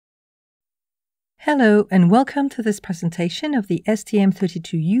Hello and welcome to this presentation of the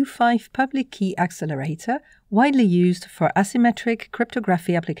STM32U5 public key accelerator, widely used for asymmetric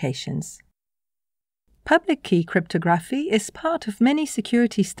cryptography applications. Public key cryptography is part of many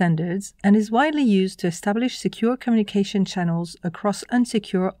security standards and is widely used to establish secure communication channels across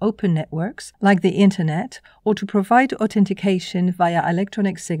unsecure open networks like the Internet or to provide authentication via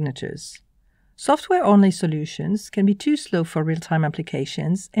electronic signatures. Software-only solutions can be too slow for real-time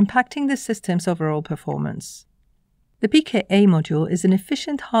applications, impacting the system's overall performance. The PKA module is an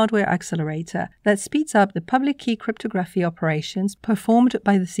efficient hardware accelerator that speeds up the public key cryptography operations performed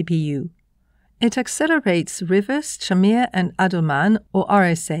by the CPU. It accelerates reverse Shamir and Adleman, or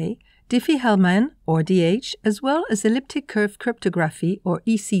RSA, Diffie-Hellman, or DH, as well as elliptic curve cryptography, or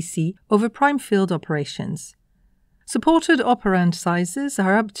ECC, over prime field operations. Supported operand sizes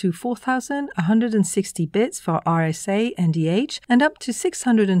are up to 4,160 bits for RSA and DH and up to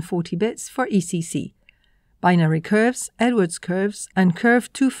 640 bits for ECC. Binary curves, Edwards curves, and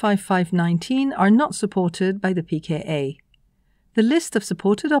curve 25519 are not supported by the PKA. The list of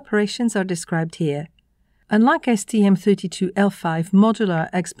supported operations are described here. Unlike STM32U5 modular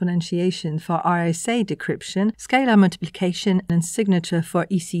exponentiation for RSA decryption, scalar multiplication and signature for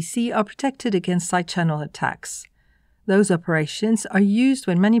ECC are protected against side-channel attacks. Those operations are used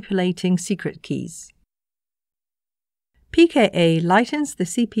when manipulating secret keys. PKA lightens the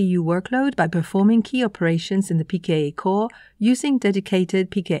CPU workload by performing key operations in the PKA core using dedicated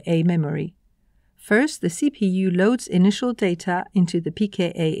PKA memory. First, the CPU loads initial data into the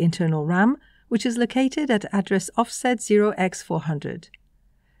PKA internal RAM, which is located at address offset 0x400.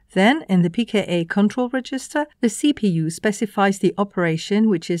 Then, in the PKA control register, the CPU specifies the operation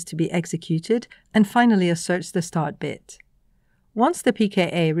which is to be executed and finally asserts the start bit. Once the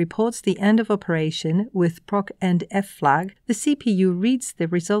PKA reports the end of operation with proc end F flag, the CPU reads the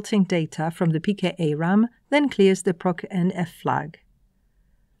resulting data from the PKA RAM, then clears the proc end F flag.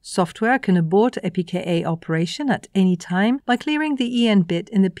 Software can abort a PKA operation at any time by clearing the EN bit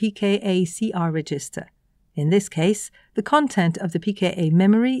in the PKA CR register. In this case, the content of the PKA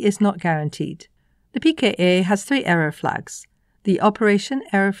memory is not guaranteed. The PKA has three error flags: the operation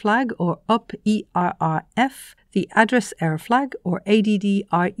error flag, or OP-ERRF, the address error flag, or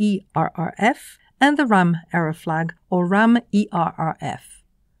ADD-RERRF, and the RAM error flag, or RAM-ERRF.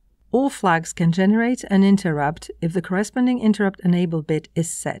 All flags can generate an interrupt if the corresponding interrupt enable bit is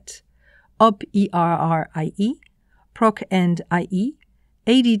set: OP-ERRIE, proc-end-IE,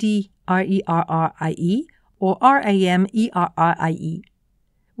 ADD-RERRIE, or RAM-ERRIE.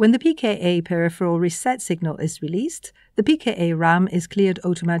 When the PKA peripheral reset signal is released, the PKA RAM is cleared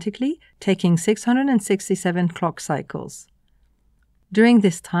automatically, taking 667 clock cycles. During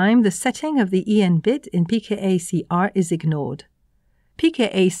this time, the setting of the EN bit in PKA CR is ignored.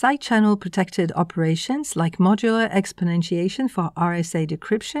 PKA side-channel protected operations like modular exponentiation for RSA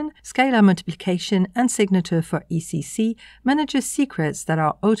decryption, scalar multiplication, and signature for ECC manages secrets that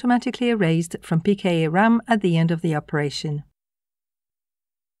are automatically erased from PKA RAM at the end of the operation.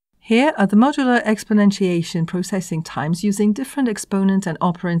 Here are the modular exponentiation processing times using different exponent and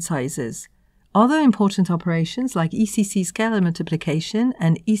operand sizes. Other important operations like ECC scalar multiplication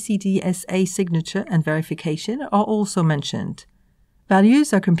and ECDSA signature and verification are also mentioned.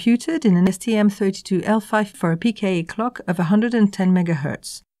 Values are computed in an STM32U5 for a PKA clock of 110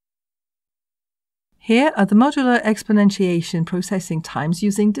 MHz. Here are the modular exponentiation processing times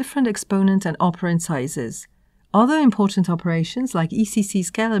using different exponent and operand sizes. Other important operations like ECC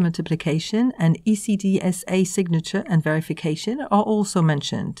scalar multiplication and ECDSA signature and verification are also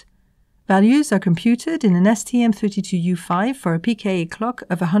mentioned. Values are computed in an STM32U5 for a PKA clock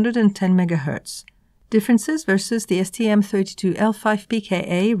of 110 MHz. Differences versus the STM32U5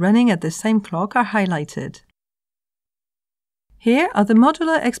 PKA running at the same clock are highlighted. Here are the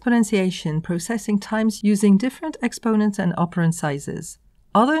modular exponentiation processing times using different exponents and operand sizes.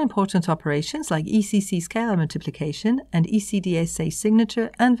 Other important operations like ECC scalar multiplication and ECDSA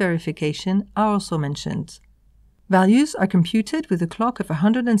signature and verification are also mentioned. Values are computed with a clock of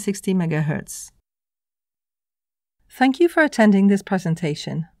 160 MHz. Thank you for attending this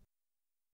presentation.